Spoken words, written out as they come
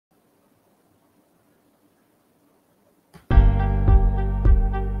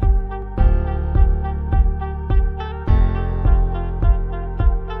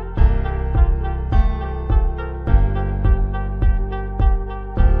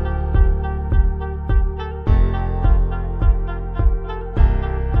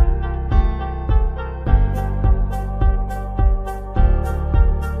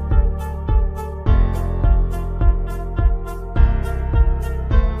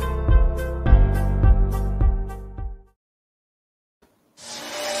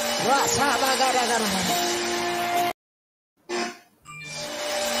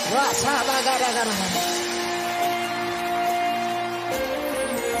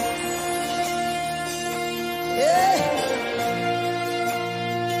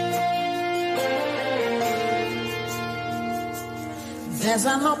There's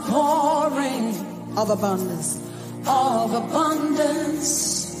an outpouring of abundance,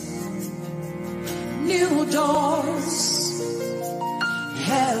 New doors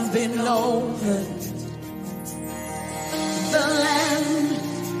have been opened. The land,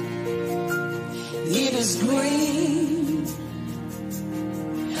 it is green.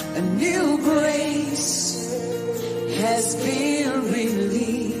 A new grace has been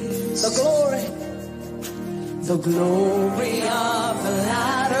released. The glory of the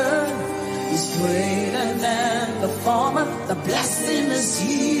latter is greater than the former. The blessing is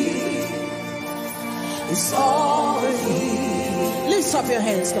here. It's all here. Lift up your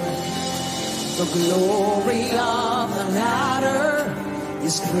hands, come on. The glory of the latter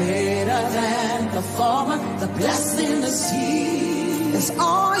is greater than the former. The blessing is here. It's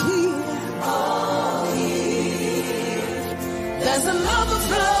all here. All here. There's an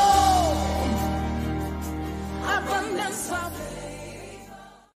overflow.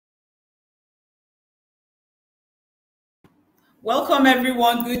 Welcome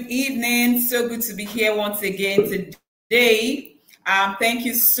everyone. Good evening. So good to be here once again today. Thank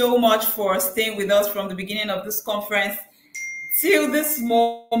you so much for staying with us from the beginning of this conference till this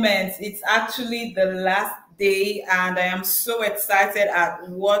moment. It's actually the last day, and I am so excited at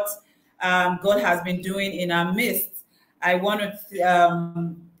what God has been doing in our midst. I want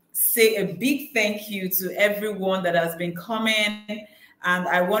to say a big thank you to everyone that has been coming, and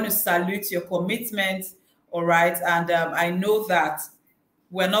I want to salute your commitment. All right, and I know that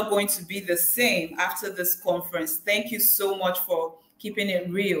we're not going to be the same after this conference. Thank you so much for keeping it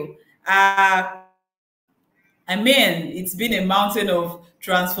real. I mean, it's been a mountain of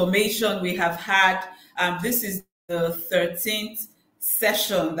transformation we have had. This is the 13th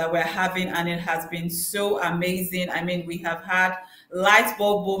session that we're having, and it has been so amazing. I mean, we have had light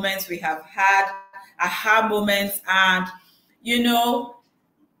bulb moments, we have had aha moments, and you know,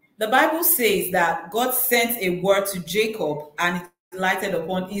 the Bible says that God sent a word to Jacob and it lighted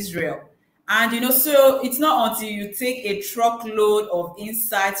upon Israel. And, you know, so it's not until you take a truckload of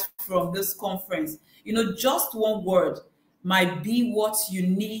insights from this conference, you know, just one word might be what you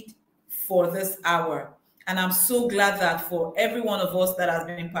need for this hour. And I'm so glad that for every one of us that has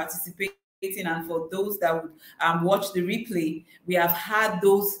been participating and for those that would watch the replay, we have had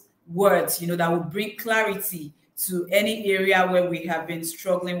those words, you know, that would bring clarity to any area where we have been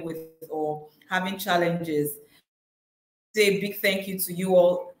struggling with or having challenges. Say a big thank you to you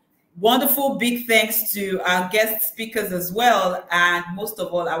all. Wonderful big thanks to our guest speakers as well. And most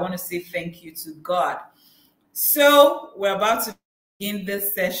of all, I want to say thank you to God. So we're about to begin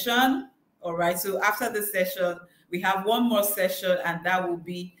this session. All right. So after this session, we have one more session, and that will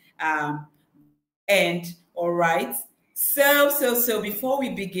be end. All right. So before we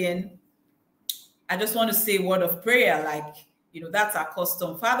begin, I just want to say a word of prayer, like, you know, that's our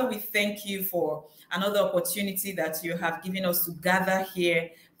custom. Father, we thank you for another opportunity that you have given us to gather here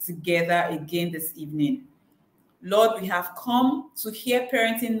together again this evening. Lord, we have come to hear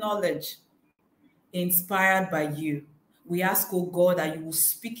parenting knowledge inspired by you. We ask, oh God, that you will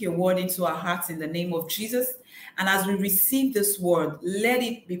speak your word into our hearts in the name of Jesus. And as we receive this word, let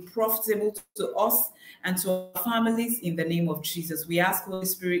it be profitable to us and to our families in the name of Jesus. We ask, Holy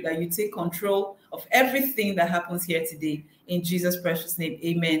Spirit, that you take control of everything that happens here today. In Jesus' precious name,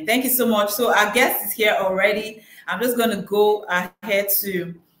 amen. Thank you so much. So our guest is here already. I'm just going to go ahead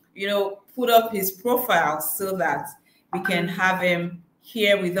to, you know, put up his profile so that we can have him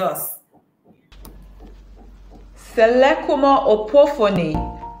here with us. Selekumo Opuofoni,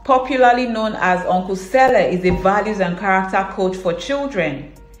 popularly known as Uncle Sele, is a values and character coach for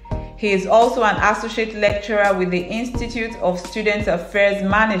children. He is also an associate lecturer with the Institute of Student Affairs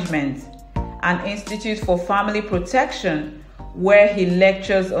Management, an institute for family protection, where he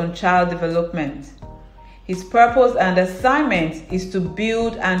lectures on child development. His purpose and assignment is to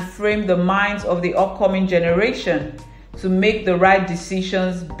build and frame the minds of the upcoming generation to make the right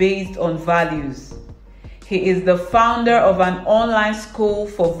decisions based on values. He is the founder of an online school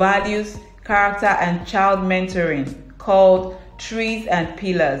for values, character, and child mentoring called Trees and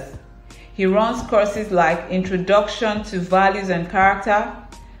Pillars. He runs courses like Introduction to Values and Character,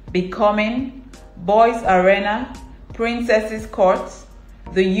 Becoming, Boys Arena, Princesses Court,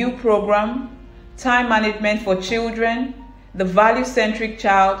 the U Program, Time Management for Children, The Value-Centric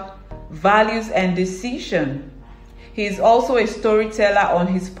Child, Values and Decision. He is also a storyteller on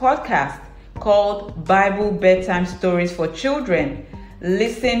his podcast called Bible Bedtime Stories for Children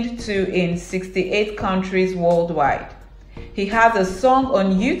listened to in 68 countries worldwide. He has a song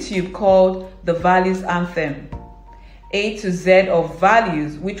on YouTube called The Values Anthem, A to Z of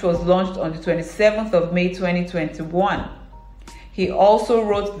Values, which was launched on the 27th of May 2021. He also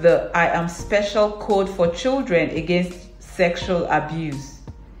wrote the I Am Special Code for Children Against Sexual Abuse.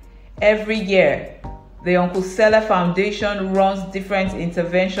 Every year, the Uncle Sele Foundation runs different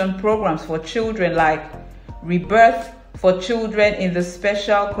intervention programs for children like Rebirth for Children in the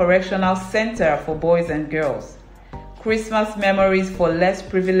Special Correctional Center for Boys and Girls, Christmas Memories for Less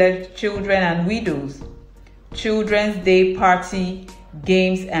Privileged Children and Widows, Children's Day Party,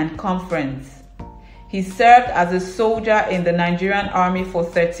 Games and Conference. He served as a soldier in the Nigerian Army for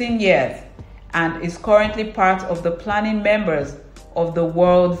 13 years and is currently part of the planning members of the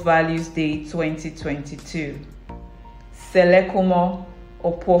World Values Day 2022. Selekumo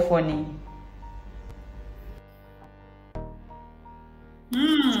Opuofoni.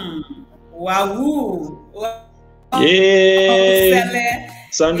 Wow. Yay!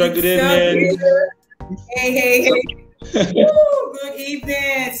 Sandra, good evening. Hey. Ooh, good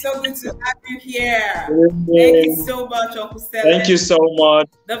evening. So good to have you here. Thank you so much, Uncle Sele. Thank you so much.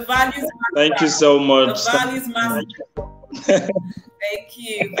 The values matter. Thank you so much. The values matter. Thank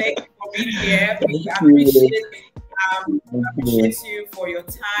you. Thank you for being here. We appreciate you for your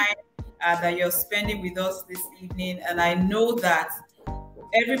time that you're spending with us this evening. And I know that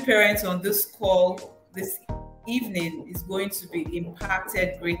every parent on this call this evening is going to be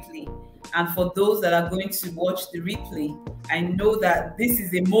impacted greatly. And for those that are going to watch the replay, I know that this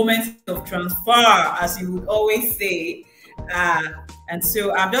is a moment of transfer, as you would always say. And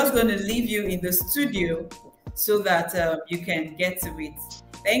so I'm just going to leave you in the studio so that you can get to it.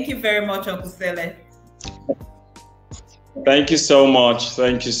 Thank you very much, Uncle Sele. Thank you so much.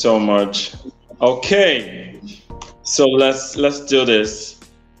 Thank you so much. Okay, so let's do this.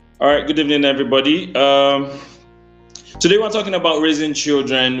 All right. Good evening, everybody. Today we're talking about raising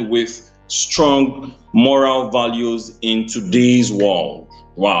children with strong moral values in today's world.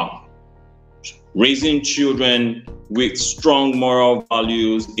 Wow. Raising children with strong moral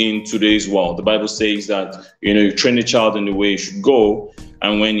values in today's world. The Bible says that, you train a child in the way he should go,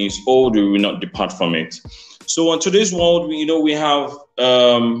 and when he's old, he will not depart from it. So in today's world, we have,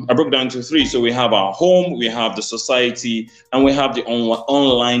 I broke down to three. So we have our home, we have the society, and we have the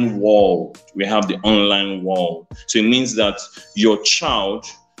online world. We have the online world. So it means that your child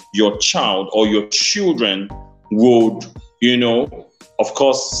or your children would, of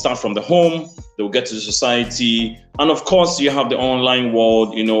course, start from the home, they'll get to the society. And of course, you have the online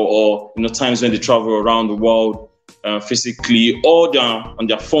world, or, times when they travel around the world physically, or on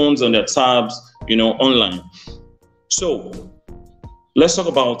their phones, on their tabs, online. So let's talk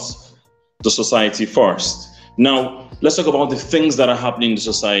about the society first. Now, let's talk about the things that are happening in the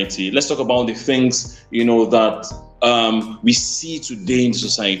society. Let's talk about the things, that we see today in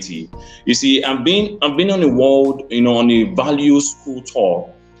society. You see, I've been on a world, on a value school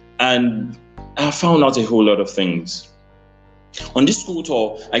tour, and I found out a whole lot of things. On this school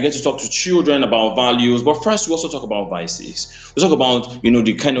tour, I get to talk to children about values, but first we also talk about vices. We talk about,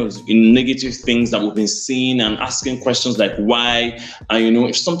 the kind of negative things that we've been seeing and asking questions like why. And,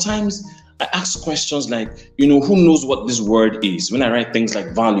 if sometimes I ask questions like, who knows what this word is when I write things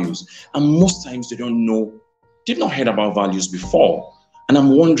like values? And most times they don't know, they've not heard about values before. And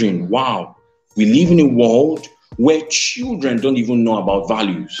I'm wondering, wow, we live in a world where children don't even know about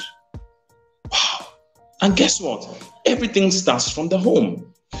values. Wow. And guess what? Everything starts from the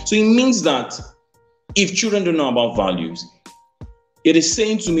home. So it means that if children don't know about values, it is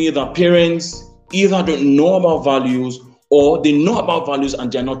saying to me that parents either don't know about values or they know about values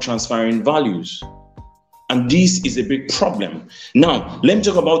and they're not transferring values. And this is a big problem. Now, let me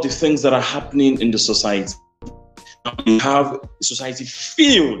talk about the things that are happening in the society. We have a society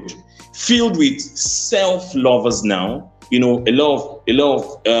filled with self-lovers now. You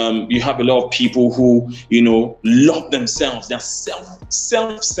have a lot of people who, love themselves. They're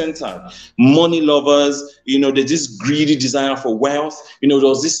self-centered, money lovers. There's this greedy desire for wealth. There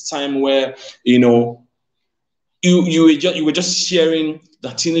was this time where, you were just sharing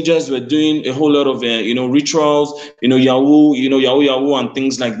that teenagers were doing a whole lot of, rituals, Yahoo, and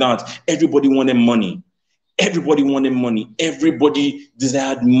things like that. Everybody wanted money. Everybody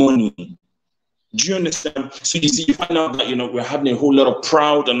desired money. Do you understand? So you see, you find out that, we're having a whole lot of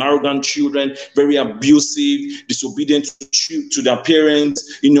proud and arrogant children, very abusive, disobedient to their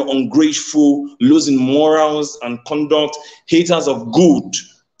parents, ungrateful, losing morals and conduct, haters of good,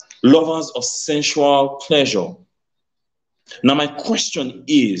 lovers of sensual pleasure. Now, my question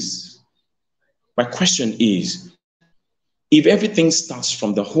is, if everything starts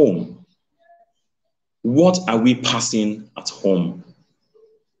from the home, what are we passing at home?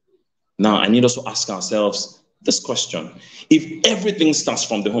 Now, I need us to ask ourselves this question. If everything starts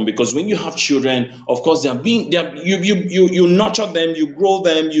from the home, because when you have children, of course, you nurture them, you grow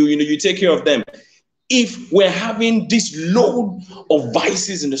them, you take care of them. If we're having this load of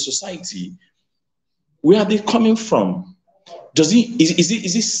vices in the society, where are they coming from? Is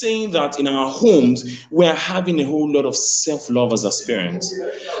it saying that in our homes we're having a whole lot of self-love as parents?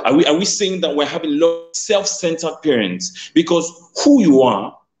 Are we saying that we're having a lot of self-centered parents? Because who you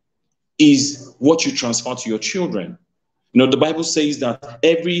are is what you transfer to your children. The Bible says that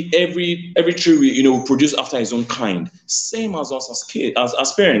every tree will produce after his own kind. Same as us as kids,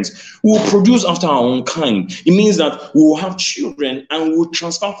 as parents, we will produce after our own kind. It means that we will have children and we will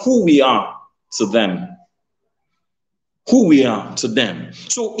transfer who we are to them. Who we are to them.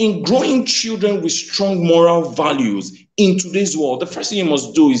 So in growing children with strong moral values in today's world, the first thing you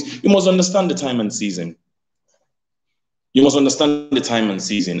must do is you must understand the time and season. You must understand the time and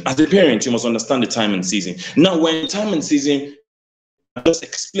season. As a parent, you must understand the time and season. Now, when time and season, I just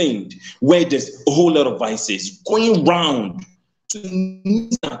explained where there's a whole lot of vices going round. To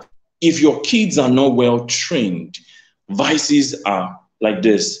mean that if your kids are not well trained, vices are like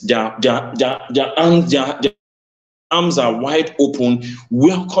this. Their arms are wide open,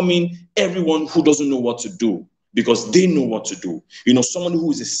 welcoming everyone who doesn't know what to do, because they know what to do. Someone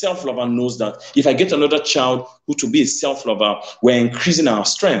who is a self-lover knows that if I get another child who to be a self-lover, we're increasing our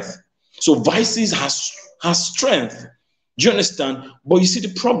strength. So vices has strength. Do you understand? But you see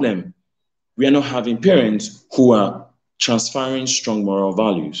the problem. We are not having parents who are transferring strong moral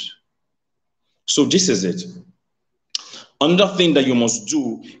values. So this is it. Another thing that you must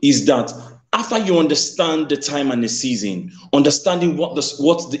do is that after you understand the time and the season, understanding what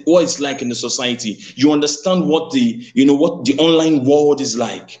it's like in the society, you understand what the online world is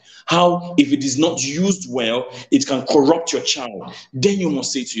like. How, if it is not used well, it can corrupt your child. Then you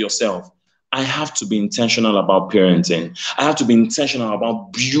must say to yourself, I have to be intentional about parenting. I have to be intentional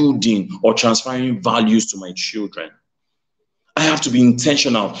about building or transferring values to my children. I have to be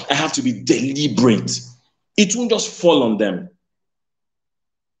intentional. I have to be deliberate. It won't just fall on them.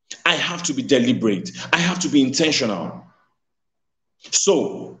 I have to be deliberate. I have to be intentional.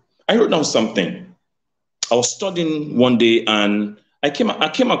 So I wrote down something. I was studying one day and I came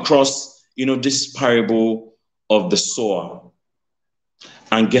across, this parable of the sower.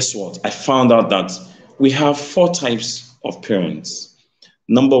 And guess what? I found out that we have 4 types of parents.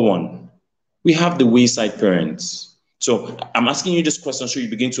 Number 1, we have the wayside parents. So I'm asking you this question so you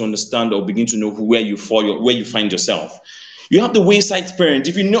begin to understand or begin to know where you find yourself. You have the wayside parent.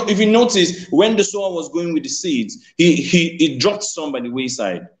 If you notice, when the sower was going with the seeds, he dropped some by the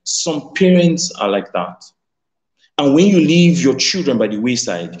wayside. Some parents are like that. And when you leave your children by the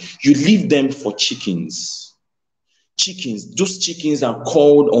wayside, you leave them for chickens. Chickens. Those chickens are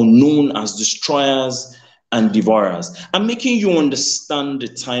called or known as destroyers and devourers. I'm making you understand the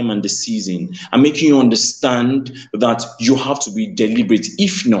time and the season. I'm making you understand that you have to be deliberate.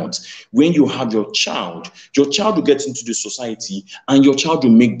 If not, when you have your child will get into the society and your child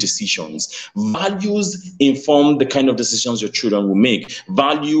will make decisions. Values inform the kind of decisions your children will make.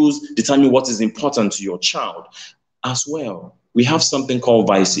 Values determine what is important to your child as well. We have something called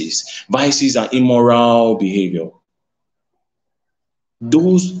vices. Vices are immoral behavior.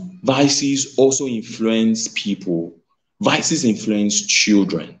 Those vices also influence people. Vices influence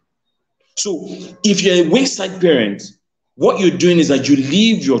children. So if you're a wayside parent, what you're doing is that you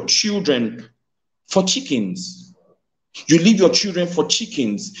leave your children for chickens. You leave your children for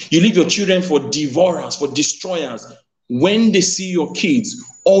chickens. You leave your children for devourers, for destroyers. When they see your kids,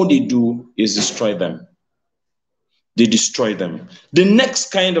 all they do is destroy them. They destroy them. The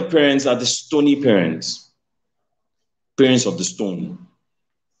next kind of parents are the stony parents. Parents of the stone.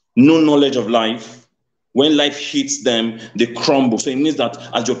 No knowledge of life. When life hits them, they crumble. So it means that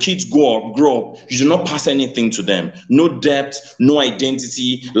as your kids grow up, you do not pass anything to them. No depth, no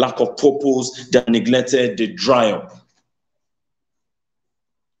identity, lack of purpose. They're neglected, they dry up.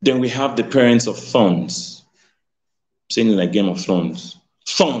 Then we have the parents of thorns. I'm saying it like Game of Thrones.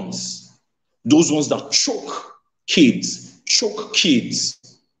 Thorns. Those ones that choke kids.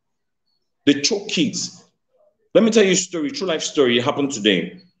 They choke kids. Let me tell you a story, true life story. It happened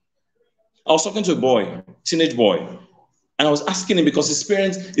today. I was talking to a boy, teenage boy, and I was asking him because his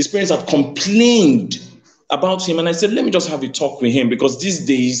parents had complained about him. And I said, let me just have a talk with him, because these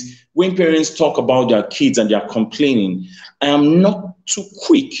days, when parents talk about their kids and they are complaining, I am not too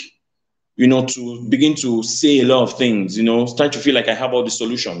quick, to begin to say a lot of things, start to feel like I have all the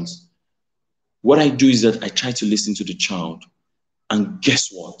solutions. what I do is that I try to listen to the child. And guess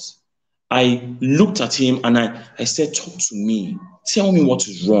what? I looked at him and I said, talk to me. Tell me what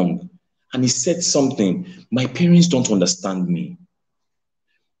is wrong. And he said something. My parents don't understand me.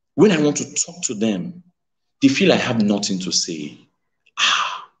 When I want to talk to them, they feel I have nothing to say.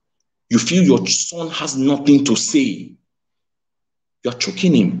 You feel your son has nothing to say. You're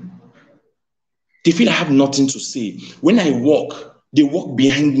choking him. They feel I have nothing to say. When I walk, they walk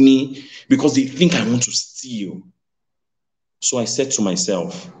behind me because they think I want to steal. So I said to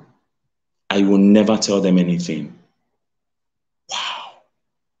myself, I will never tell them anything. Wow.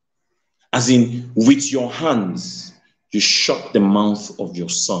 As in, with your hands, you shut the mouth of your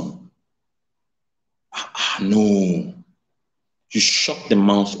son. No. You shut the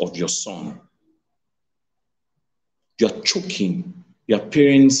mouth of your son. You are choking. Your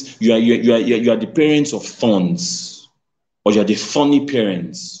parents, you are the parents of thorns, or you are the thorny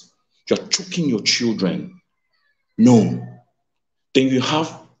parents. You are choking your children. No. Then you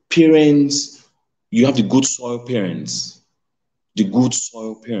have parents, you have the good soil parents. The good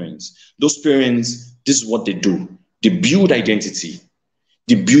soil parents. Those parents, this is what they do. They build identity.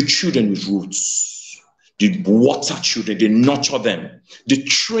 They build children with roots. They water children. They nurture them. They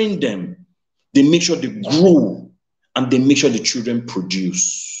train them. They make sure they grow. And they make sure the children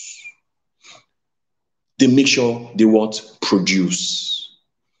produce. They make sure they what? Produce.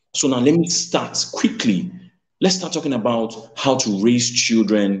 So now let me start quickly. Let's start talking about how to raise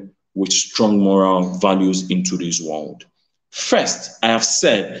children with strong moral values in today's world. First, I have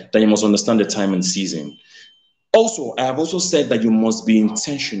said that you must understand the time and season. Also, I have also said that you must be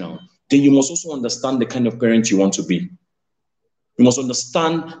intentional. Then you must also understand the kind of parent you want to be. You must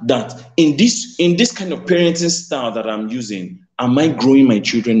understand that in this kind of parenting style that I'm using, am I growing my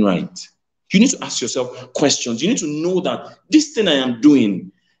children right? You need to ask yourself questions. You need to know that this thing I am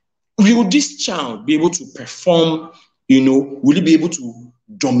doing, will this child be able to perform, will he be able to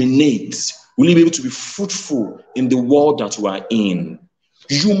dominate? Will he be able to be fruitful in the world that we are in?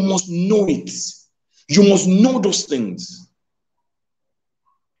 You must know it. You must know those things.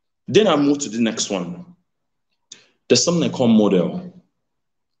 Then I move to the next one. There's something I call model.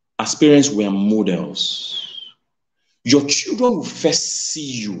 As parents, we are models. Your children will first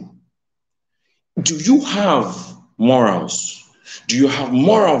see you. Do you have morals? Do you have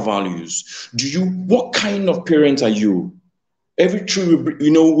moral values? What kind of parent are you? Every tree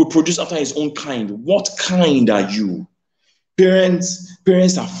will produce after its own kind. What kind are you?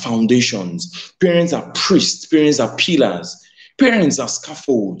 Parents are foundations. Parents are priests. Parents are pillars. Parents are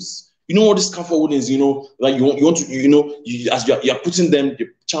scaffolds. You know what the scaffold is? Like you want to, as you're putting them, the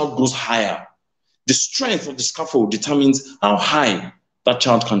child goes higher. The strength of the scaffold determines how high that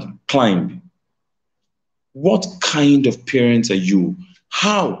child can climb. What kind of parents are you?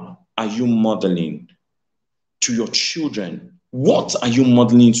 How are you modeling to your children? What are you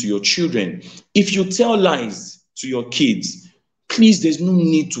modeling to your children? If you tell lies to your kids, please, there's no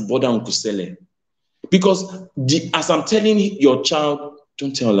need to bother Uncle Sele. Because as I'm telling your child,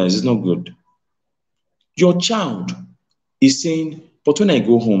 don't tell lies, it's not good. Your child is saying, but when I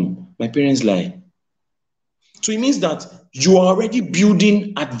go home, my parents lie. So it means that you are already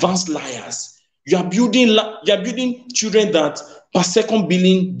building advanced liars. You are building children that per second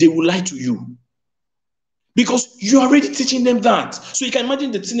billing, they will lie to you. Because you're already teaching them that. So you can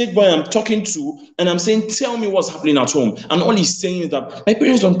imagine the teenage boy I'm talking to, and I'm saying, tell me what's happening at home. And all he's saying is that my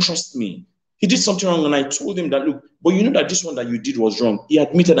parents don't trust me. He did something wrong, and I told him that, look, but you know that this one that you did was wrong. He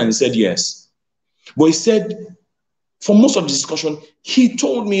admitted and he said yes. But he said, for most of the discussion, he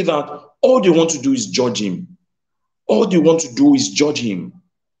told me that all they want to do is judge him. All they want to do is judge him.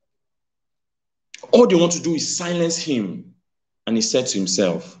 All they want to do is silence him. And he said to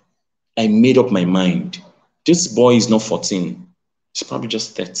himself, I made up my mind. This boy is not 14. He's probably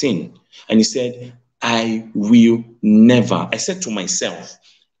just 13. And he said, I will never. I said to myself,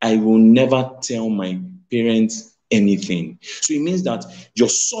 I will never tell my parents anything. So it means that your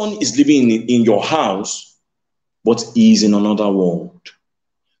son is living in your house, but he is in another world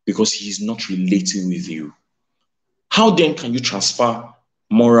because he is not relating with you. How then can you transfer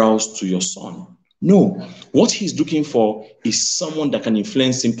morals to your son? No. What he's looking for is someone that can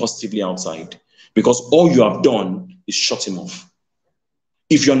influence him positively outside, because all you have done is shut him off.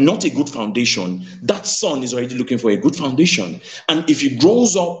 If you're not a good foundation, that son is already looking for a good foundation. And if he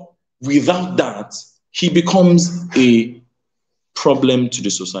grows up without that, he becomes a problem to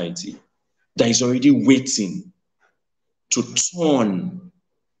the society that is already waiting to turn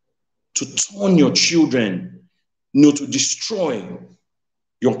your children, to destroy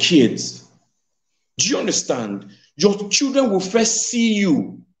your kids. Do you understand? Your children will first see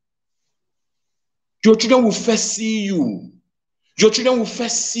you. Your children will first see you. Your children will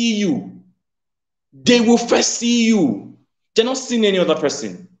first see you. They will first see you. They're not seeing any other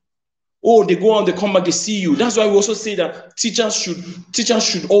person. Oh, they go out, they come back, they see you. That's why we also say that teachers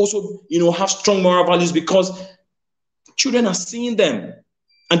should also, have strong moral values, because children are seeing them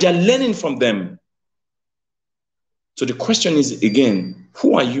and they're learning from them. So the question is again,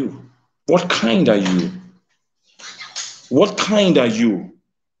 who are you? What kind are you? What kind are you?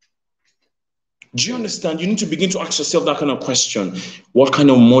 Do you understand? You need to begin to ask yourself that kind of question. What kind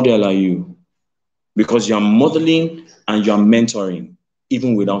of model are you? Because you are modeling and you are mentoring,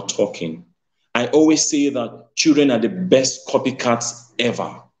 even without talking. I always say that children are the best copycats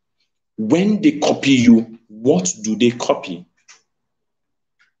ever. When they copy you, what do they copy?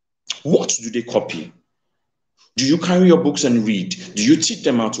 What do they copy? Do you carry your books and read? Do you teach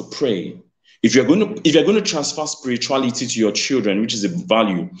them how to pray? If you're going to transfer spirituality to your children, which is a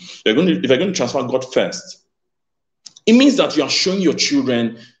value, if you're going to transfer God first, it means that you are showing your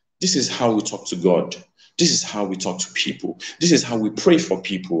children, this is how we talk to God. This is how we talk to people. This is how we pray for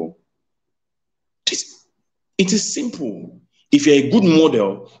people. It is simple. If you're a good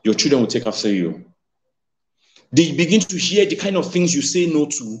model, your children will take after you. They begin to hear the kind of things you say no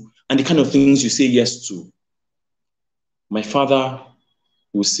to and the kind of things you say yes to. My father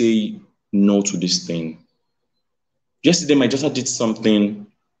will say no to this thing. Yesterday, my daughter did something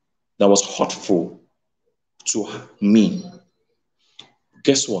that was hurtful to me.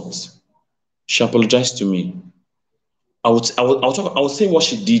 Guess what? She apologized to me. I'll say what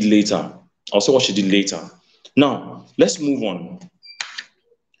she did later. I'll say what she did later. Now, let's move on.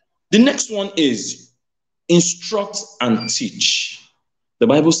 The next one is instruct and teach. The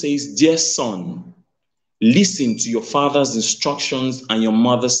Bible says, dear son, listen to your father's instructions and your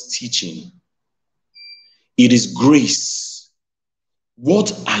mother's teaching. It is grace.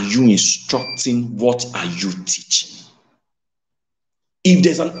 What are you instructing? What are you teaching? If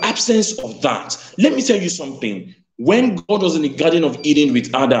there's an absence of that, let me tell you something. When God was in the Garden of Eden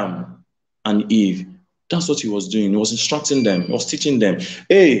with Adam and Eve, that's what he was doing. He was instructing them. He was teaching them.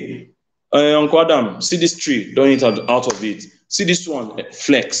 Hey, Uncle Adam, see this tree, don't eat out of it. See this one,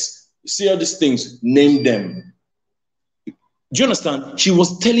 flex. See all these things, name them. Do you understand? She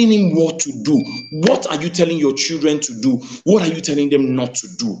was telling him what to do. What are you telling your children to do? What are you telling them not to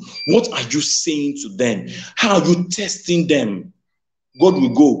do? What are you saying to them? How are you testing them? God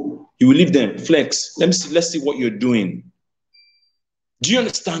will go. He will leave them. Flex. Let's see what you're doing. Do you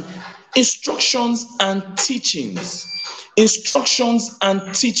understand? Instructions and teachings. Instructions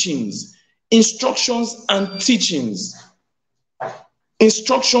and teachings. Instructions and teachings.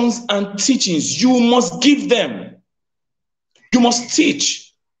 Instructions and teachings. You must give them. You must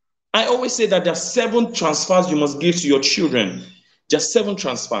teach. I always say that there are 7 transfers you must give to your children. There are 7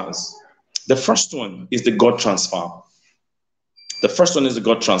 transfers. The first one is the God transfer. The first one is the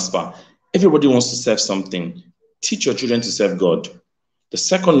God transfer. Everybody wants to serve something. Teach your children to serve God. The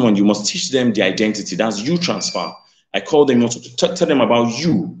second one, you must teach them the identity. That's you transfer. I call them also to tell them about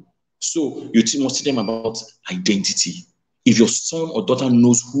you. So you must teach them about identity. If your son or daughter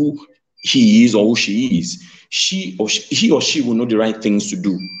knows who he is or who she is, he or she will know the right things to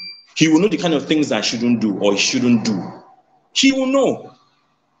do. He will know the kind of things that I shouldn't do or he shouldn't do. He will know.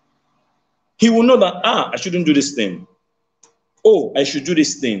 He will know that, I shouldn't do this thing. Oh, I should do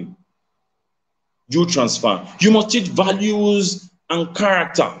this thing. You transfer. You must teach values and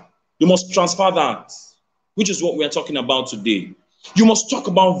character. You must transfer that, which is what we are talking about today. You must talk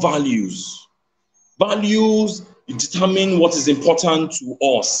about values. Values determine what is important to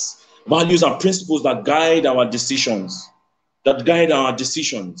us. Values are principles that guide our decisions.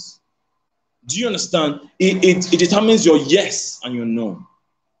 Do you understand? It determines your yes and your no.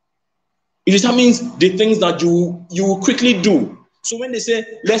 It determines the things that you will quickly do. So when they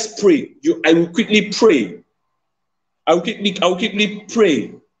say, let's pray, I will quickly pray. I will quickly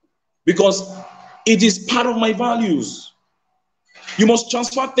pray because it is part of my values. You must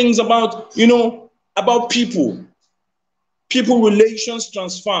transfer things about, about people. People relations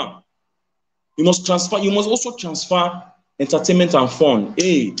transfer. You must also transfer entertainment and fun.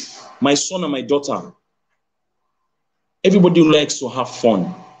 Hey, my son and my daughter, everybody likes to have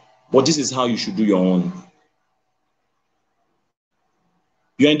fun, but this is how you should do your own.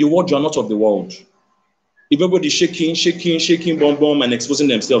 You're in the world, you're not of the world. If everybody's shaking, bomb, and exposing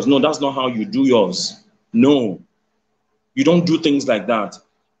themselves, no, that's not how you do yours. No, you don't do things like that.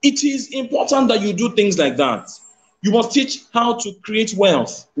 It is important that you do things like that. You must teach how to create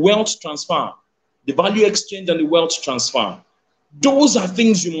wealth transfer, the value exchange and the wealth transfer. Those are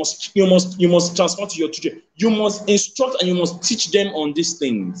things you must transfer to your children. You must instruct and you must teach them on these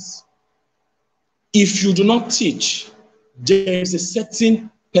things. If you do not teach, there is a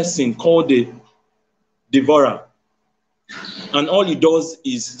certain person called the devourer, and all he does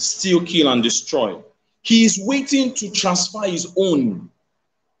is steal, kill, and destroy. He is waiting to transfer his own.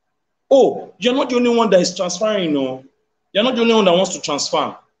 Oh, you're not the only one that is transferring, no. You're not the only one that wants to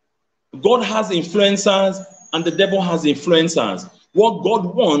transfer. God has influencers and the devil has influencers. What God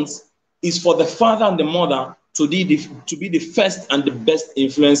wants is for the father and the mother to be the first and the best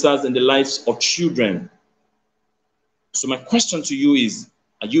influencers in the lives of children. So my question to you is,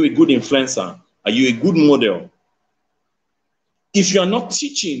 are you a good influencer? Are you a good model? If you are not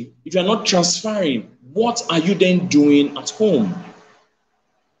teaching, if you are not transferring, what are you then doing at home?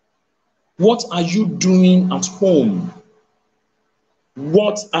 What are you doing at home?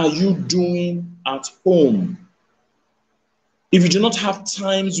 What are you doing at home? If you do not have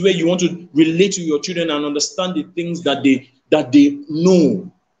times where you want to relate to your children and understand the things that they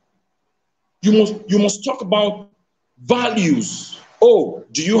know, you must talk about values. Oh,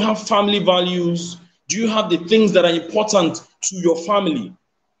 do you have family values? Do you have the things that are important to your family?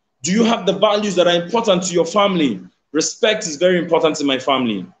 Do you have the values that are important to your family? Respect is very important in my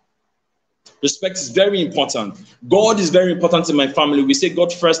family. Respect is very important. God is very important in my family. We say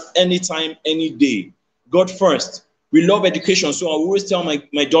God first anytime, any day. God first. We love education, so I always tell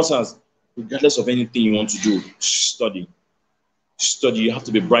my daughters, regardless of anything you want to do, study. Study. You have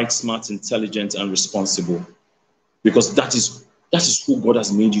to be bright, smart, intelligent, and responsible. Because that is who God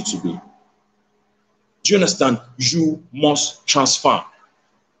has made you to be. Do you understand? You must transfer.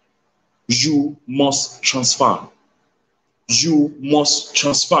 You must transfer. You must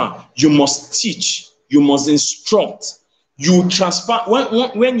transfer. You must teach. You must instruct. You transfer.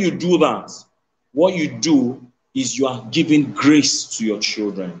 When you do that, what you do is you are giving grace to your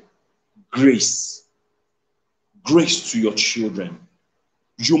children. Grace. Grace to your children.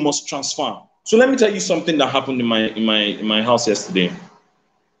 You must transfer. So let me tell you something that happened in my house yesterday.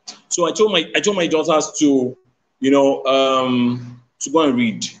 So I told my daughters to, to go and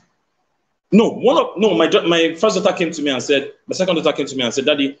read. My first daughter came to me and said, my second daughter came to me and said,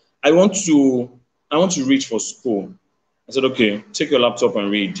 Daddy, I want to read for school. I said, okay, take your laptop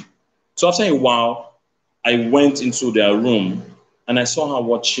and read. So after a while, I went into their room and I saw her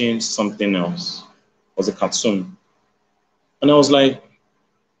watching something else. It was a cartoon. And I was like,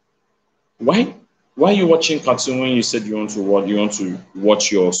 why are you watching cartoon when you said you want to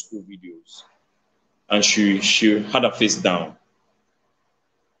watch your school videos? And she had her face down.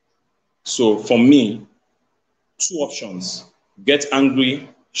 So for me, two options: get angry,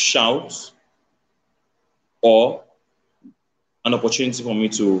 shout, or an opportunity for me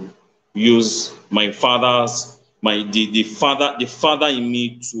to use my the father in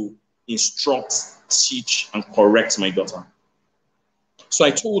me to instruct, teach, and correct my daughter. So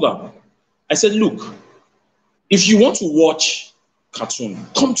I told her, I said, look, if you want to watch cartoon,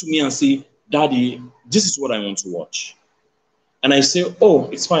 come to me and say, Daddy, this is what I want to watch. And I say, oh,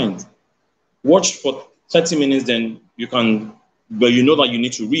 it's fine. Watch for 30 minutes, then you can, but you know that you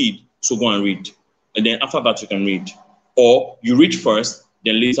need to read, so go and read. And then after that, you can read. Or you read first,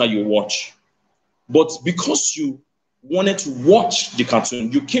 then later you watch. But because you wanted to watch the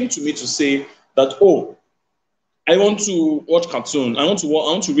cartoon, you came to me to say that, oh, I want to watch cartoon. I want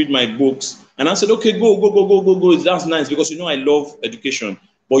to read my books. And I said, okay, go. That's nice because you know I love education.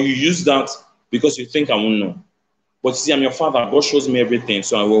 But you use that because you think I won't know. But you see, I'm your father. God shows me everything,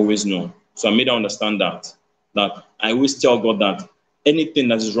 so I will always know. So I made her understand that I always tell God that anything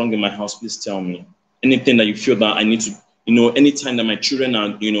that is wrong in my house, please tell me. Anything that you feel that I need to, anytime that my children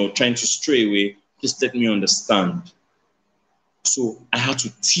are, trying to stray away, please let me understand. So I had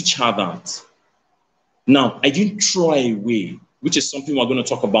to teach her that. Now, I didn't throw her away, which is something we're going to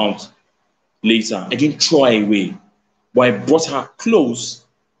talk about later. I didn't throw her away, but I brought her close,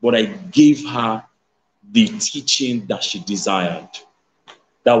 but I gave her the teaching that she desired.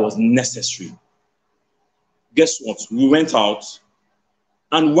 That was necessary. Guess what? We went out,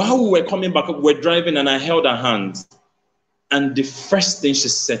 and while we were coming back, we were driving, and I held her hand. And the first thing she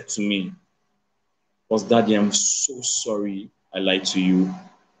said to me was, Daddy, I'm so sorry I lied to you.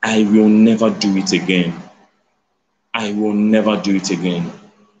 I will never do it again. I will never do it again.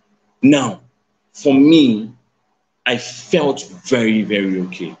 Now, for me, I felt very, very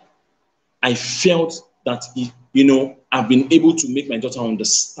okay. I felt that, I've been able to make my daughter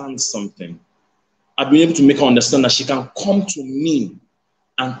understand something. I've been able to make her understand that she can come to me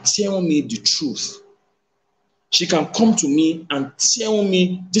and tell me the truth. She can come to me and tell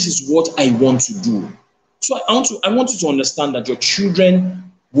me this is what I want to do. So I want you to understand that your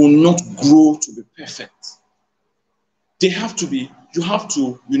children will not grow to be perfect. You have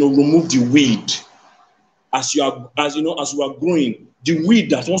to, remove the weed. as you are growing, the weed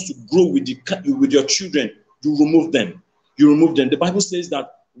that wants to grow with your children, you remove them. You remove them. The Bible says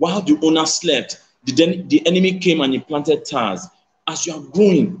that while the owner slept, the enemy came and he planted tares. As you are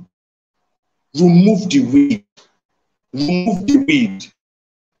growing, remove the weed. Remove the weed.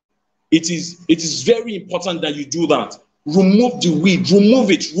 It is very important that you do that. Remove the weed. Remove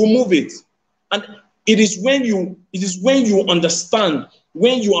it. And it is when you understand,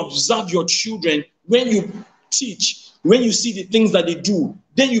 when you observe your children, when you teach, when you see the things that they do,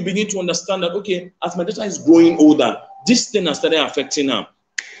 then you begin to understand that, okay, as my daughter is growing older, this thing has started affecting her.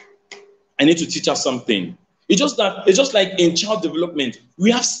 I need to teach her something. It's just like in child development,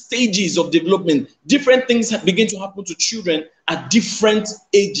 we have stages of development. Different things begin to happen to children at different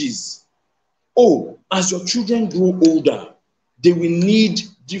ages. Oh, as your children grow older, they will need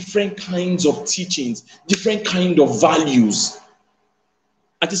different kinds of teachings, different kind of values.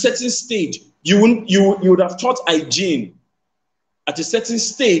 At a certain stage, you would have taught hygiene. At a certain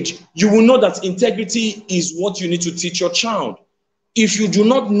stage, you will know that integrity is what you need to teach your child. If you do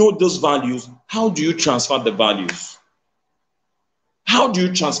not know those values, how do you transfer the values? How do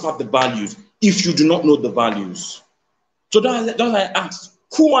you transfer the values if you do not know the values? So that's why I asked,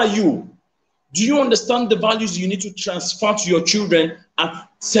 who are you? Do you understand the values you need to transfer to your children at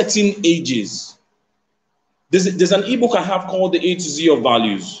certain ages? There's an ebook I have called The A to Z of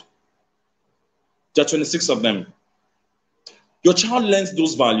Values. There are 26 of them. Your child learns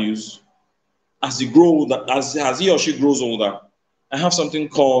those values as he or she grows older. I have something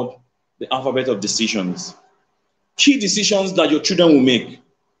called the alphabet of decisions. Key decisions that your children will make.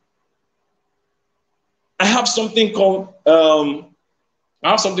 I have something called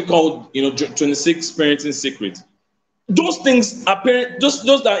 26 parenting secrets. Those things are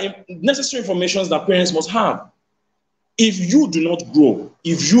those are necessary information that parents must have. If you do not grow,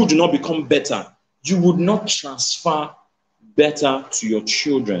 if you do not become better, you would not transfer better to your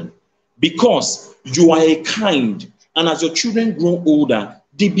children, because you are a kind, and as your children grow older,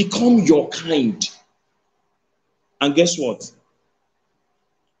 they become your kind. And guess what?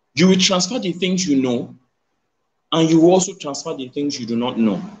 You will transfer the things you know, and you will also transfer the things you do not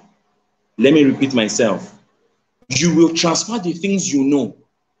know. Let me repeat myself. You will transfer the things you know.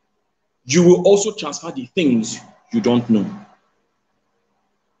 You will also transfer the things you don't know.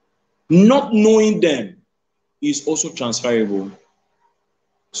 Not knowing them is also transferable.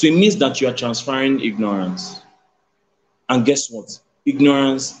 So it means that you are transferring ignorance. And guess what?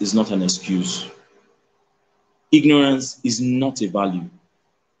 Ignorance is not an excuse. Ignorance is not a value.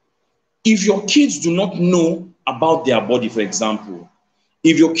 If your kids do not know about their body, for example,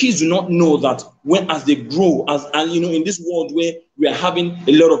 if your kids do not know that as they grow, in this world where we are having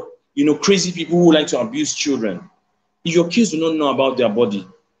a lot of crazy people who like to abuse children, if your kids do not know about their body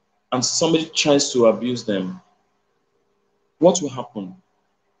and somebody tries to abuse them, what will happen?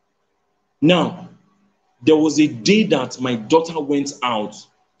 Now, there was a day that my daughter went out.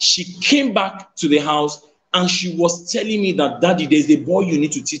 She came back to the house and she was telling me that, Daddy, there's a boy you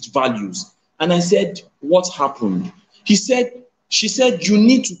need to teach values. And I said, what happened? She said, you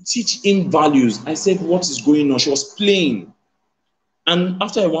need to teach him values. I said, what is going on? She was playing. And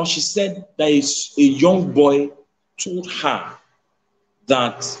after a while, she said that a young boy told her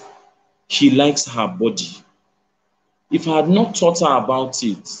that he likes her body. If I had not taught her about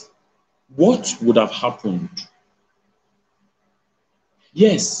it, what would have happened?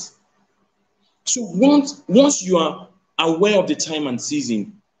 Yes. So once you are aware of the time and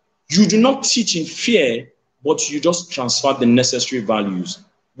season, you do not teach in fear, but you just transfer the necessary values.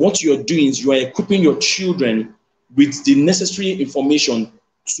 What you're doing is you are equipping your children with the necessary information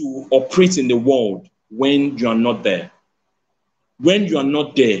to operate in the world when you are not there. When you are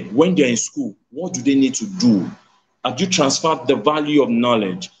not there, when they're in school, what do they need to do? Have you transferred the value of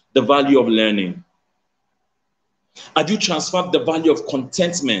knowledge, the value of learning? Have you transferred the value of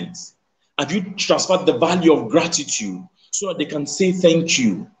contentment? Have you transferred the value of gratitude so that they can say thank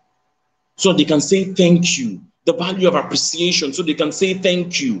you? So that they can say thank you. The value of appreciation so they can say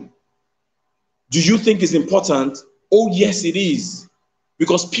thank you. Do you think it's important? Oh, yes, it is.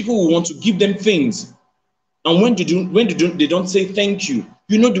 Because people will want to give them things. And when they don't say thank you,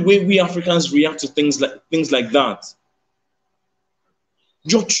 you know the way we Africans react to things like that.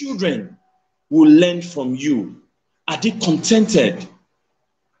 Your children will learn from you. Are they contented?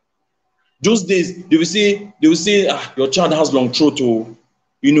 Those days, they will say, your child has long throat, oh,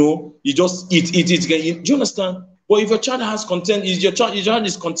 you just eat. Do you understand? But if your child has content, your child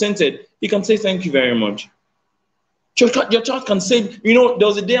is contented, he can say thank you very much. Your child can say, there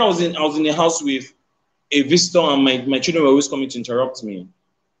was a day I was in a house with a visitor, and my children were always coming to interrupt me.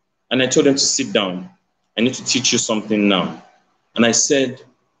 And I told them to sit down. I need to teach you something now. And I said,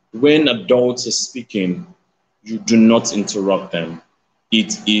 when adults are speaking, you do not interrupt them.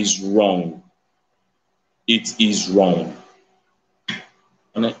 It is wrong. It is wrong.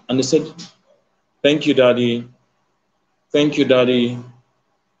 And they said, thank you, Daddy. Thank you, Daddy.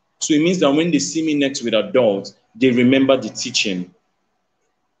 So it means that when they see me next with adults, they remember the teaching.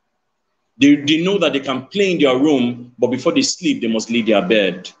 They know that they can play in their room, but before they sleep, they must leave their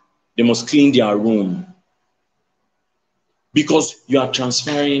bed. They must clean their room. Because you are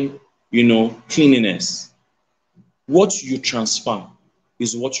transferring, cleanliness. What you transfer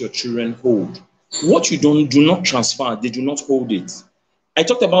is what your children hold. What you do not transfer, they do not hold it. I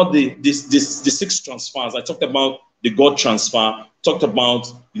talked about the 6 transfers. I talked about the God transfer, talked about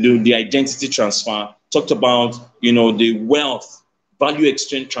the identity transfer, talked about the wealth value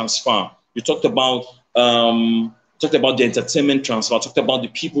exchange transfer. You talked about the entertainment transfer, talked about the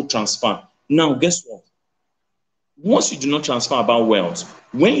people transfer. Now, guess what? Once you do not transfer about wealth,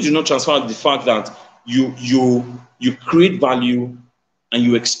 when you do not transfer the fact that you create value and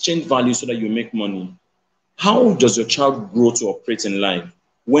you exchange value so that you make money, how does your child grow to operate in life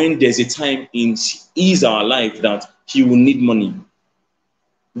when there's a time in his or her life that he will need money?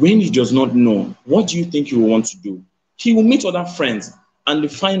 When he does not know, what do you think he will want to do? He will meet other friends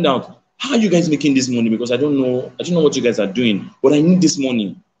and find out, how are you guys making this money? Because I don't know what you guys are doing, but I need this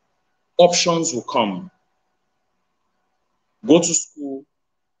money. Options will come. Go to school,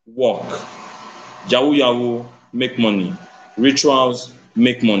 work. Yahoo Yahoo, make money. Rituals,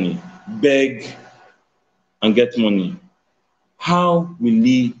 make money. Beg and get money. How will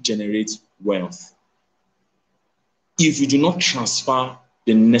he generate wealth? If you do not transfer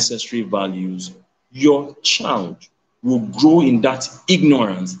the necessary values, your child will grow in that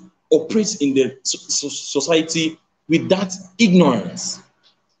ignorance, operates in the society with that ignorance.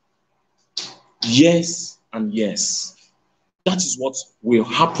 Yes and yes. That is what will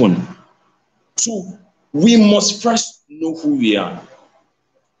happen. So we must first know who we are.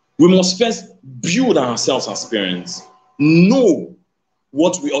 We must first build ourselves as parents, know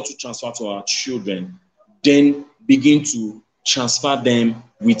what we ought to transfer to our children, then begin to transfer them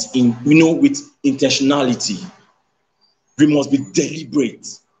with intentionality. We must be deliberate.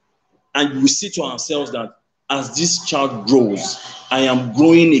 And we say to ourselves that as this child grows, I am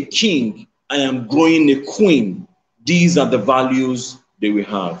growing a king, I am growing a queen. These are the values they will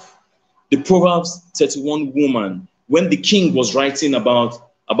have. The Proverbs 31 woman, when the king was writing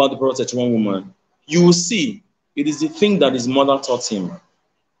about the Proverbs 31 woman, you will see it is the thing that his mother taught him.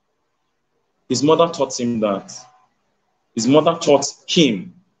 His mother taught him that. His mother taught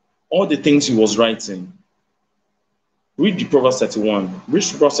him all the things he was writing. Read the Proverbs 31. Read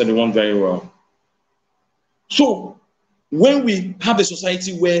the Proverbs 31 very well. So, when we have a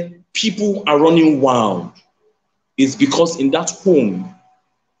society where people are running wild, it's because in that home,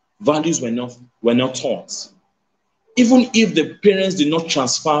 values were not taught. Even if the parents did not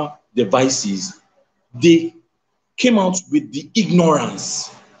transfer the vices, they came out with the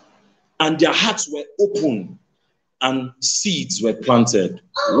ignorance, and their hearts were open, and seeds were planted.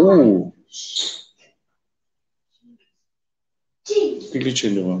 Oh, quickly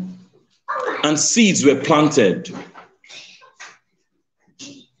change the one. And seeds were planted.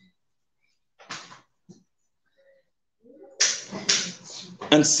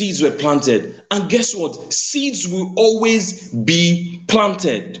 And seeds were planted. And guess what? Seeds will always be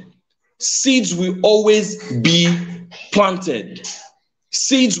planted. Seeds will always be planted.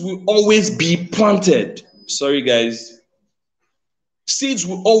 Seeds will always be planted. Sorry, guys. Seeds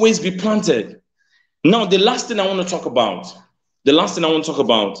will always be planted. Now, the last thing I want to talk about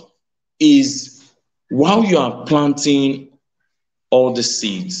is while you are planting all the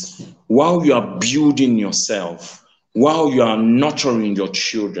seeds, while you are building yourself, while you are nurturing your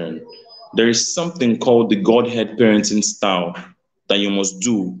children, there is something called the Godhead parenting style that you must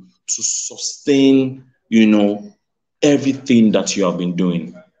do to sustain, everything that you have been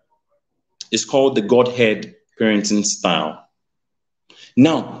doing. It's called the Godhead parenting style.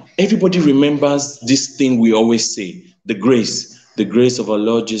 Now, everybody remembers this thing we always say, the grace of our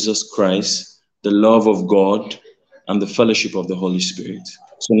Lord Jesus Christ, the love of God, and the fellowship of the Holy Spirit.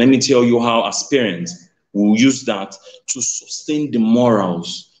 So let me tell you how, as parents, we'll use that to sustain the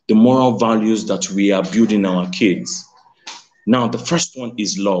moral values that we are building our kids. Now, the first one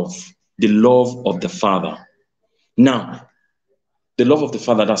is love, the love of the Father. Now, the love of the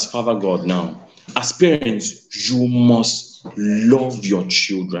Father, that's Father God. Now, as parents, you must love your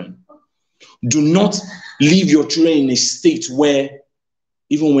children. Do not leave your children in a state where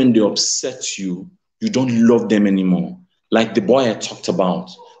even when they upset you, you don't love them anymore. Like the boy I talked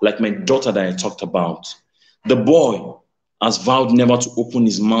about, like my daughter that I talked about. The boy has vowed never to open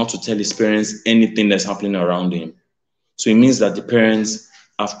his mouth to tell his parents anything that's happening around him. So it means that the parents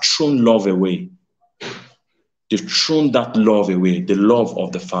have thrown love away. They've thrown that love away, the love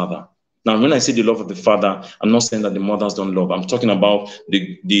of the father. Now, when I say the love of the father, I'm not saying that the mothers don't love. I'm talking about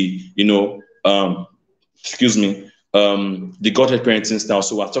the Godhead parenting style.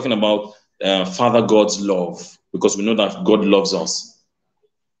 So we're talking about Father God's love, because we know that God loves us.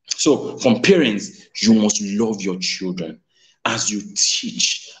 So from parents, you must love your children. As you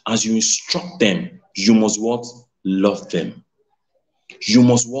teach, as you instruct them, you must what? Love them. You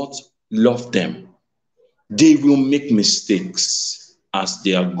must what? Love them. They will make mistakes as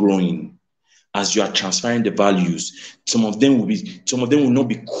they are growing, as you are transferring the values. Some of them will not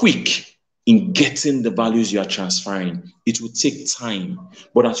be quick in getting the values you are transferring. It will take time.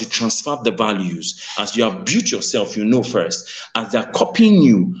 But as you transfer the values, as you have built yourself, you know first, as they're copying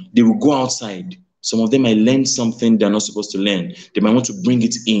you, they will go outside. Some of them might learn something they're not supposed to learn. They might want to bring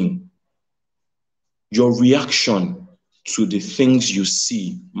it in. Your reaction to the things you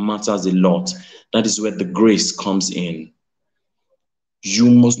see matters a lot. That is where the grace comes in. You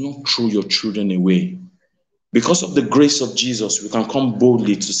must not throw your children away. Because of the grace of Jesus, we can come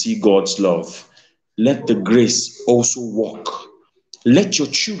boldly to see God's love. Let the grace also work. Let your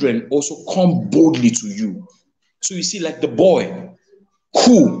children also come boldly to you. So you see, like the boy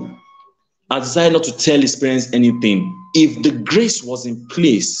who has decided not to tell his parents anything. If the grace was in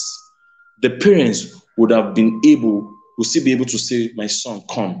place, the parents would have been able, would still be able to say, my son,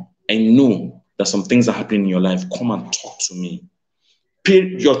 come. I know that some things are happening in your life. Come and talk to me.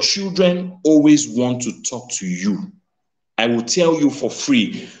 Your children always want to talk to you. I will tell you for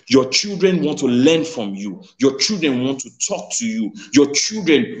free, your children want to learn from you. Your children want to talk to you. Your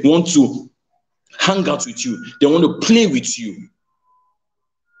children want to hang out with you. They want to play with you.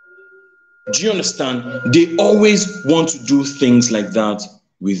 Do you understand? They always want to do things like that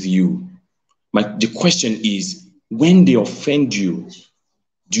with you. The question is, when they offend you,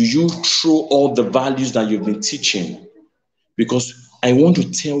 do you throw all the values that you've been teaching? Because I want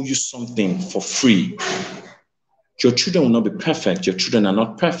to tell you something for free. Your children will not be perfect. Your children are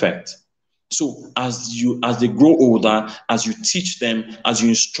not perfect. So as they grow older, as you teach them, as you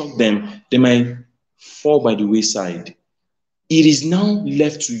instruct them, they might fall by the wayside. It is now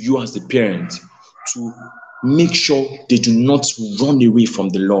left to you as the parent to make sure they do not run away from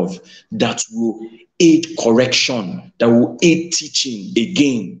the love that will aid correction, that will aid teaching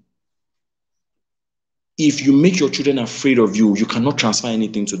again. If you make your children afraid of you, you cannot transfer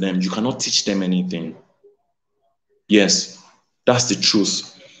anything to them. You cannot teach them anything. Yes, that's the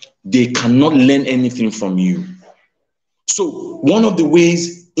truth. They cannot learn anything from you. So one of the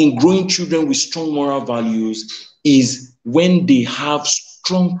ways in growing children with strong moral values is when they have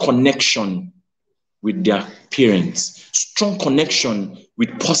strong connection with their parents, strong connection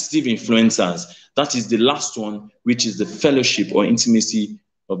with positive influencers. That is the last one, which is the fellowship or intimacy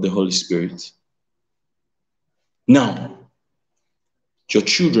of the Holy Spirit. Now, your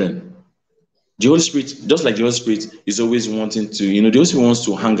children, the Holy Spirit, just like the Holy Spirit is always wanting to, the Holy Spirit wants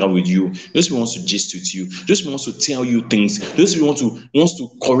to hang out with you. The Holy Spirit wants to gist with you. The Holy Spirit wants to tell you things. The Holy Spirit wants to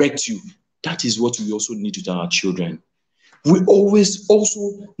correct you. That is what we also need with our children. We always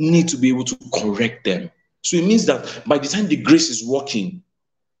also need to be able to correct them. So it means that by the time the grace is working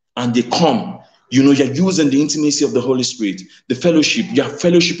and they come, you're using the intimacy of the Holy Spirit, the fellowship, you're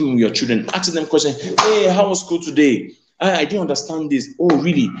fellowshipping with your children, asking them questions. Hey, how was school today? I didn't understand this. Oh,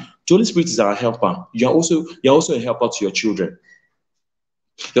 really? The Holy Spirit is our helper. You're also a helper to your children.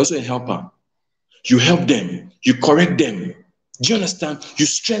 You're also a helper. You help them. You correct them. Do you understand? You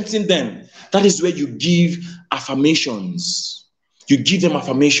strengthen them. That is where you give affirmations. You give them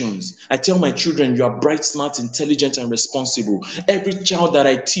affirmations. I tell my children, you are bright, smart, intelligent, and responsible. Every child that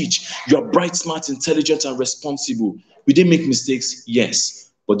I teach, you are bright, smart, intelligent, and responsible. Will they make mistakes?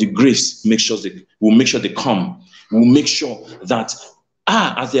 Yes. But the grace will make sure they come. We'll make sure that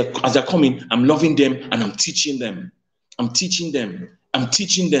as they're coming, I'm loving them and I'm teaching them. I'm teaching them. I'm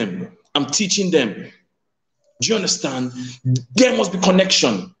teaching them. I'm teaching them. Do you understand? There must be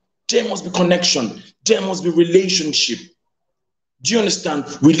connection. There must be connection. There must be relationship. Do you understand?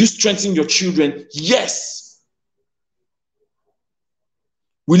 Will you strengthen your children? Yes.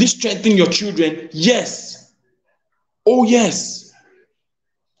 Will you strengthen your children? Yes. Oh, yes.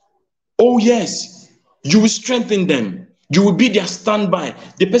 Oh, yes. You will strengthen them. You will be their standby,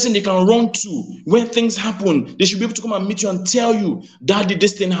 the person they can run to when things happen. They should be able to come and meet you and tell you, Daddy,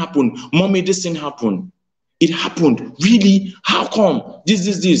 this thing happened. Mommy, this thing happened. It happened. Really? How come?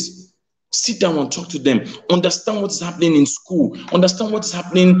 This. Sit down and talk to them. Understand what is happening in school. Understand what is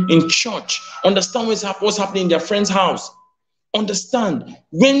happening in church. Understand what's happening in their friend's house. Understand.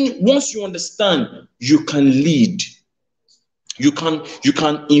 Once you understand, you can lead. You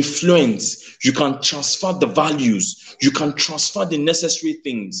can influence. You can transfer the values. You can transfer the necessary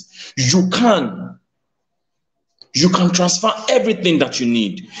things. You can transfer everything that you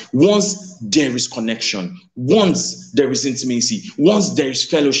need once there is connection, once there is intimacy, once there is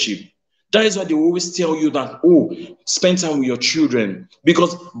fellowship. That is why they always tell you that, oh, spend time with your children.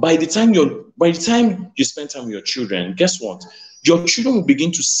 Because by the time you spend time with your children, guess what? Your children will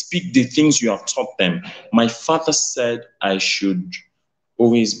begin to speak the things you have taught them. My father said I should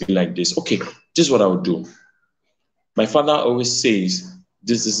always be like this. Okay, this is what I would do. My father always says,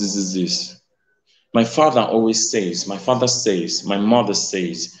 this. My father always says, my father says, my mother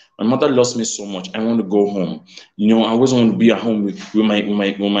says, my mother loves me so much, I want to go home. I always want to be at home with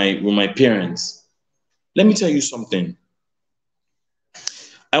my parents. Let me tell you something.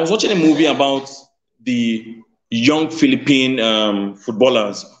 I was watching a movie about the young Philippine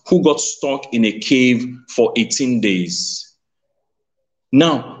footballers who got stuck in a cave for 18 days.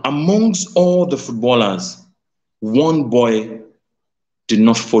 Now, amongst all the footballers, one boy did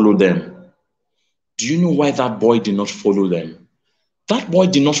not follow them. Do you know why that boy did not follow them? That boy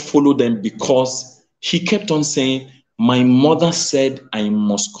did not follow them because he kept on saying, my mother said I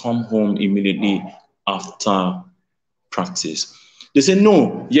must come home immediately after practice. They say,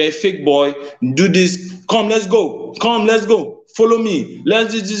 no, you're a fake boy. Do this. Come, let's go. Come, let's go. Follow me.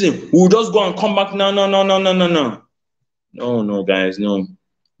 Let's do this. We'll just go and come back. No. No, guys, no.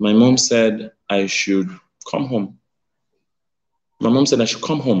 My mom said I should come home. My mom said I should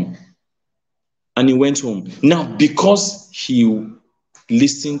come home. And he went home. Now, because he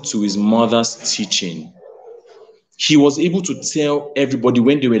listened to his mother's teaching, he was able to tell everybody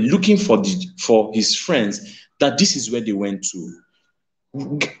when they were looking for his friends that this is where they went to.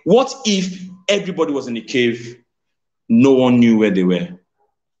 What if everybody was in the cave? No one knew where they were.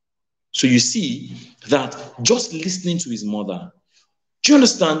 So you see that just listening to his mother, do you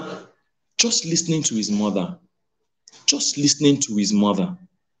understand? Just listening to his mother. Just listening to his mother.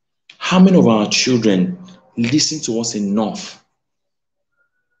 How many of our children listen to us enough?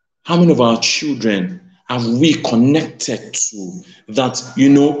 How many of our children have we connected to that,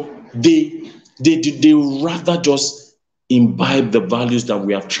 they rather just imbibe the values that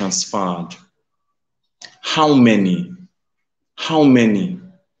we have transferred? How many?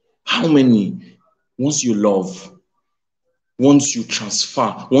 Once you love, once you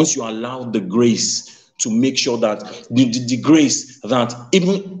transfer, once you allow the grace to make sure that the grace that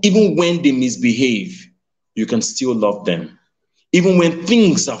even when they misbehave, you can still love them. Even when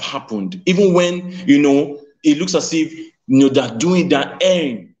things have happened, even when, it looks as if, they're doing their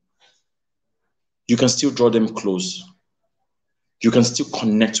erring, you can still draw them close. You can still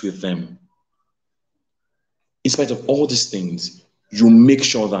connect with them. In spite of all these things, you make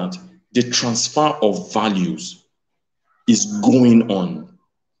sure that the transfer of values is going on.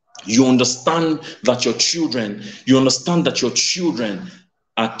 You understand that your children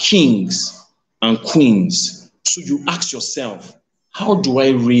are kings and queens. So you ask yourself, how do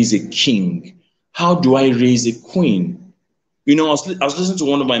I raise a king? How do I raise a queen? I was listening to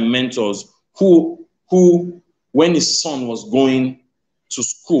one of my mentors who, when his son was going to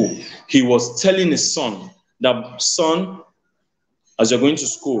school, he was telling his son that, son, as you're going to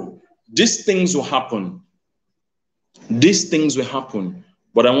school, these things will happen.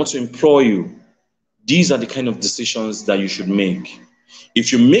 But I want to implore you, these are the kind of decisions that you should make.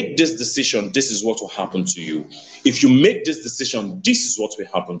 If you make this decision, this is what will happen to you. If you make this decision, this is what will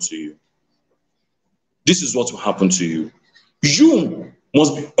happen to you. This is what will happen to you. You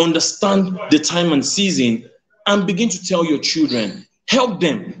must understand the time and season and begin to tell your children, help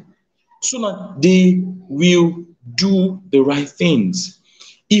them so that they will do the right things.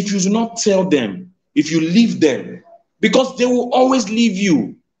 If you do not tell them, if you leave them, because they will always leave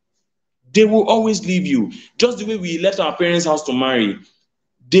you. They will always leave you. Just the way we left our parents' house to marry,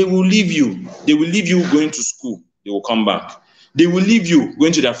 they will leave you. They will leave you going to school. They will come back. They will leave you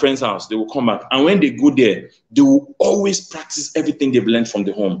going to their friend's house. They will come back. And when they go there, they will always practice everything they've learned from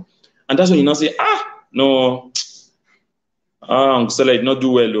the home. And that's when you now say, no, Uncle Stella did not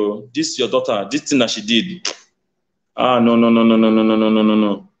do well. Oh. This is your daughter. This thing that she did.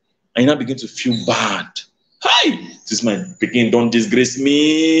 No. And you now begin to feel bad. Hi, this my begin, don't disgrace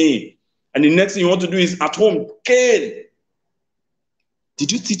me. And the next thing you want to do is at home, kill.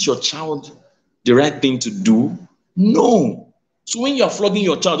 Did you teach your child the right thing to do? No. So when you are flogging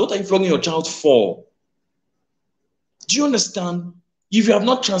your child, what are you flogging your child for? Do you understand? If you have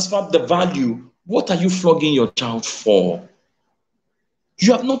not transferred the value, what are you flogging your child for?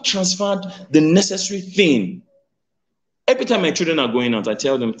 You have not transferred the necessary thing. Every time my children are going out, I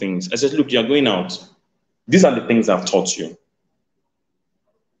tell them things. I said, look, you're going out. These are the things I've taught you.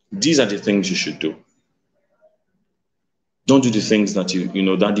 These are the things you should do. Don't do the things that you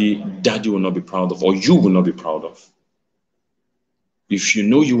know, daddy will not be proud of, or you will not be proud of. If you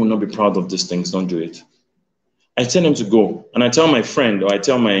know you will not be proud of these things, don't do it. I tell them to go, and I tell my friend, or I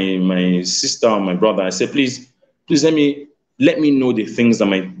tell my sister or my brother, I say, please let me know the things that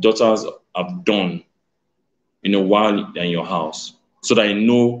my daughters have done, while they're in your house, so that I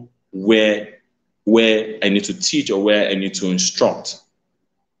know where I need to teach or where I need to instruct.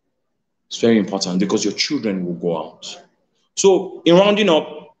 It's very important because your children will go out. So in rounding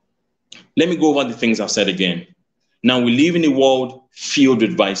up, let me go over the things I've said again. Now, we live in a world filled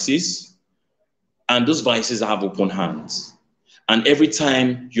with vices, and those vices have open hands. And every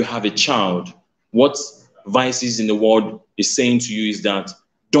time you have a child, what vices in the world is saying to you is that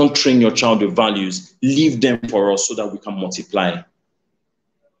don't train your child with values, leave them for us so that we can multiply.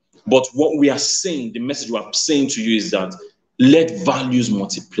 But what we are saying, the message we are saying to you is that let values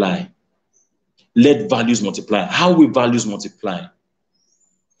multiply. Let values multiply. How will values multiply?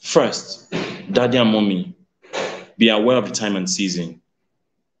 First, daddy and mommy, be aware of the time and season.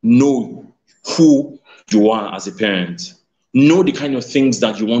 Know who you are as a parent. Know the kind of things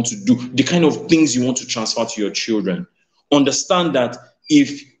that you want to do, the kind of things you want to transfer to your children. Understand that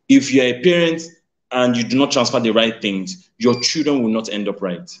if you're a parent and you do not transfer the right things, your children will not end up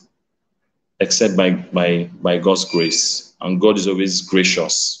right, except by God's grace. And God is always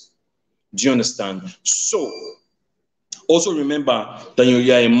gracious. Do you understand? So, also remember that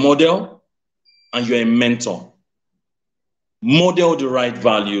you're a model and you're a mentor. Model the right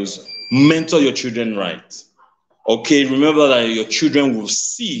values, mentor your children right. Okay, remember that your children will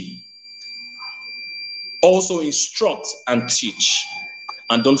see. Also instruct and teach.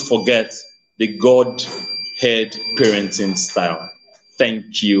 And don't forget the God-head parenting style.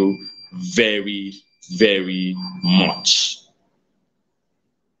 Thank you very, very much.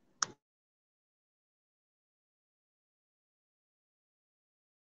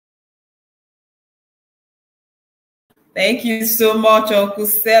 Thank you so much, Uncle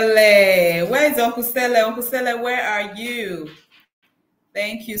Sele. Where is Uncle Sele? Uncle Sele, where are you?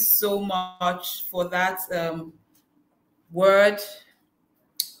 Thank you so much for that word.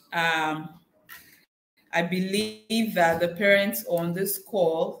 I believe that the parents on this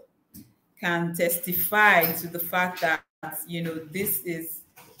call can testify to the fact that, this is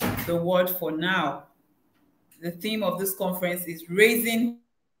the word for now. The theme of this conference is raising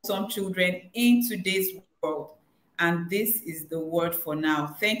some children in today's world. And this is the word for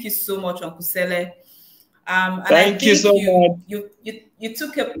now. Thank you so much, Uncle Sele. Thank you so much. You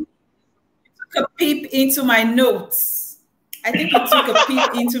took a peep into my notes. I think you took a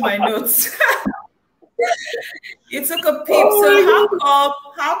peep into my notes. You took a peep. So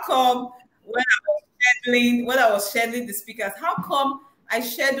how come when I was scheduling the speakers, how come I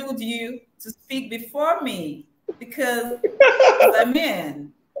scheduled you to speak before me? Because oh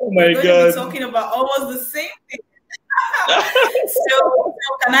my God, we're going to be talking about almost the same thing. so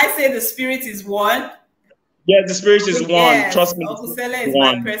can I say the spirit is one? Yeah, the spirit is one. Yes, trust me. Uncle Sele is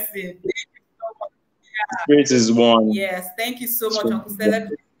my person. The spirit is one. Yes, thank you so much, Uncle Sele.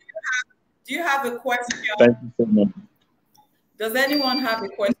 Do you have a question? Thank you so much. Does anyone have a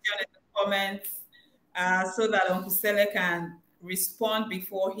question in the comments so that Uncle Sele can respond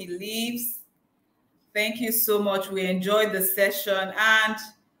before he leaves? Thank you so much. We enjoyed the session, and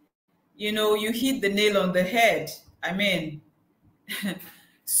you hit the nail on the head. I mean,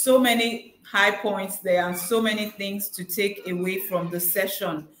 so many high points there and so many things to take away from the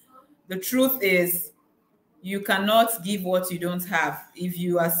session. The truth is, you cannot give what you don't have. If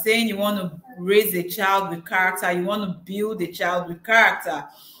you are saying you want to raise a child with character, you want to build a child with character,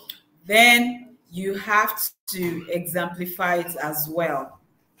 then you have to exemplify it as well.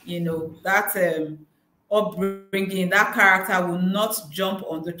 That upbringing, that character will not jump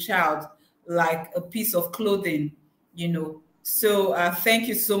on the child like a piece of clothing, So thank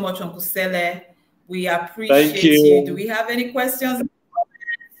you so much, Uncle Sele. We appreciate you. Do we have any questions?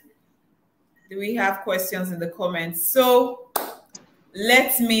 Do we have questions in the comments? So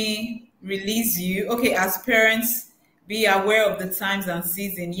let me release you. Okay, as parents, be aware of the times and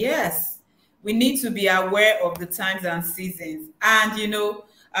seasons. Yes, we need to be aware of the times and seasons. And,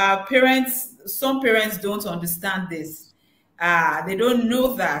 some parents don't understand this. They don't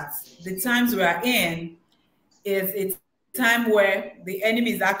know that the times we are in is a time where the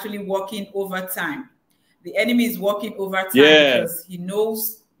enemy is actually working overtime. the enemy is working overtime because he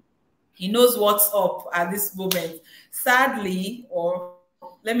knows what's up at this moment. Sadly, or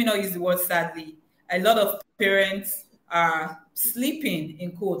let me not use the word sadly, a lot of parents are sleeping,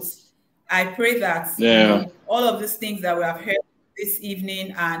 in quotes. I pray that all of these things that we have heard this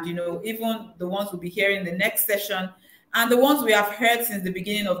evening, and even the ones we'll be hearing the next session, and the ones we have heard since the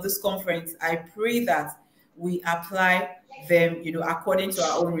beginning of this conference, I pray that we apply them, according to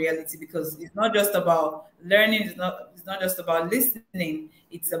our own reality, because it's not just about learning, it's not just about listening,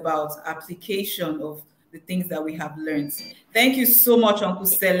 it's about application of the things that we have learned. Thank you so much, Uncle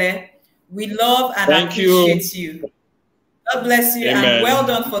Sele. We love and appreciate you. God bless you. Amen. And well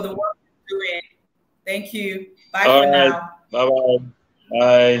done for the work you're doing. Thank you. Bye for now. Bye-bye.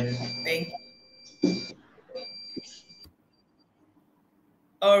 Bye. Thank you.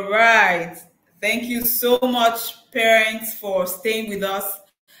 All right. Thank you so much, parents, for staying with us.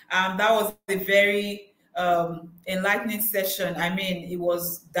 That was a very enlightening session. I mean, it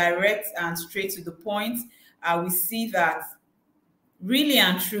was direct and straight to the point. We see that really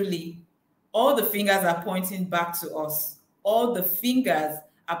and truly, all the fingers are pointing back to us. All the fingers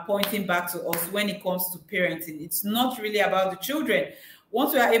are pointing back to us when it comes to parenting. It's not really about the children.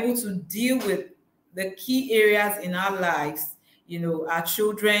 Once we are able to deal with the key areas in our lives, our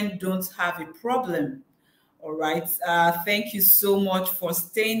children don't have a problem. All right. Thank you so much for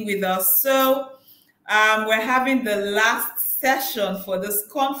staying with us. So we're having the last session for this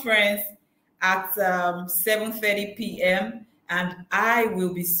conference at 7:30 p.m. and I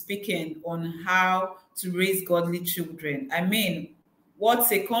will be speaking on how to raise godly children. I mean,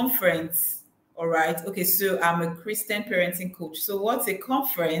 what's a conference? All right. Okay, so I'm a Christian parenting coach. So what's a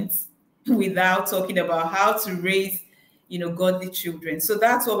conference without talking about how to raise, godly children? So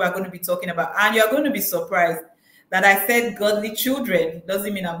that's what we're going to be talking about. And you're going to be surprised that I said godly children.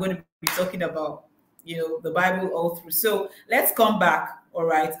 Doesn't mean I'm going to be talking about, the Bible all through. So let's come back, all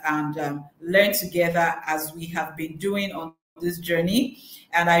right, and learn together as we have been doing on this journey.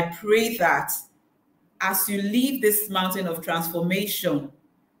 And I pray that as you leave this mountain of transformation,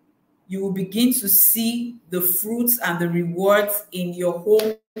 you will begin to see the fruits and the rewards in your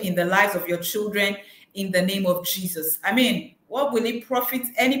home, in the lives of your children, in the name of Jesus. I mean, what will it profit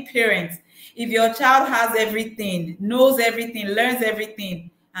any parent if your child has everything, knows everything, learns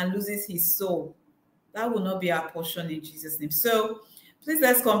everything, and loses his soul? That will not be our portion in Jesus' name. So please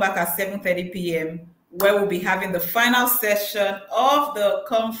let's come back at 7:30 p.m. where we'll be having the final session of the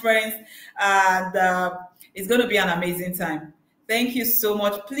conference, and it's going to be an amazing time. Thank you so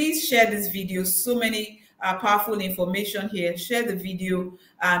much. Please share this video. So many powerful information here. Share the video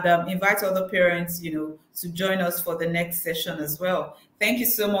and invite other parents, to join us for the next session as well. Thank you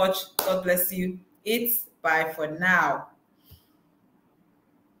so much. God bless you. It's bye for now.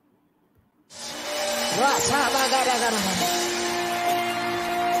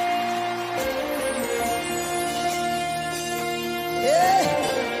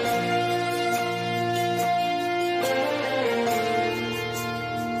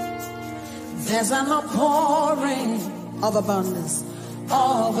 There's an outpouring of abundance,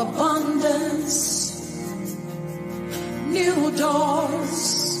 New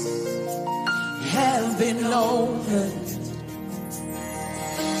doors have been opened.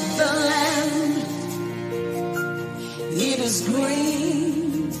 The land, it is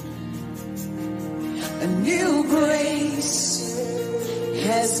green. A new grace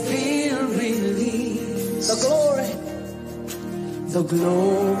has been released. The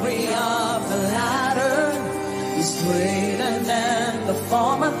glory of the latter is greater than the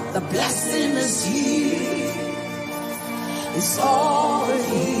former. The blessing is here. It's all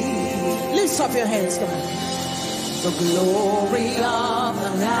here. Lift up your hands, come on. The glory of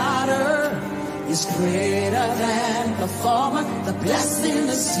the latter is greater than the former. The blessing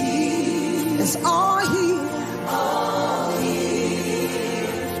is here. It's all here. All here.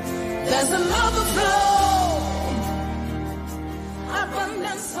 There's another flow.